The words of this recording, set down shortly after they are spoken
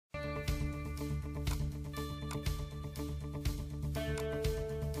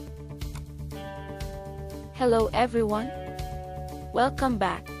Hello everyone. Welcome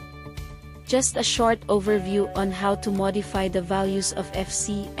back. Just a short overview on how to modify the values of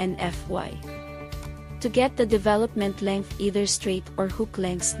FC and FY. To get the development length either straight or hook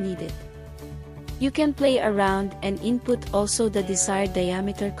lengths needed. You can play around and input also the desired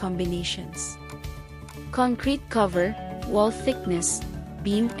diameter combinations. Concrete cover, wall thickness,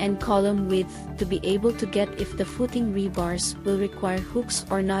 beam and column width to be able to get if the footing rebars will require hooks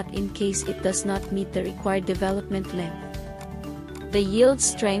or not in case it does not meet the required development length. The yield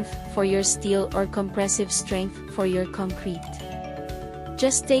strength for your steel or compressive strength for your concrete.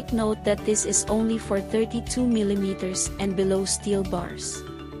 Just take note that this is only for 32 mm and below steel bars.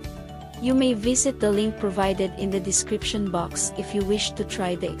 You may visit the link provided in the description box if you wish to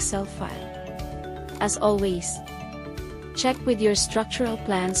try the Excel file. As always, check with your structural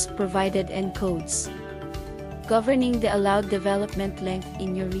plans provided and codes governing the allowed development length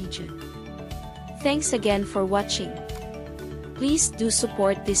in your region. Thanks again for watching. Please do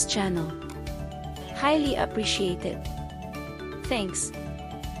support this channel. Highly appreciated. Thanks.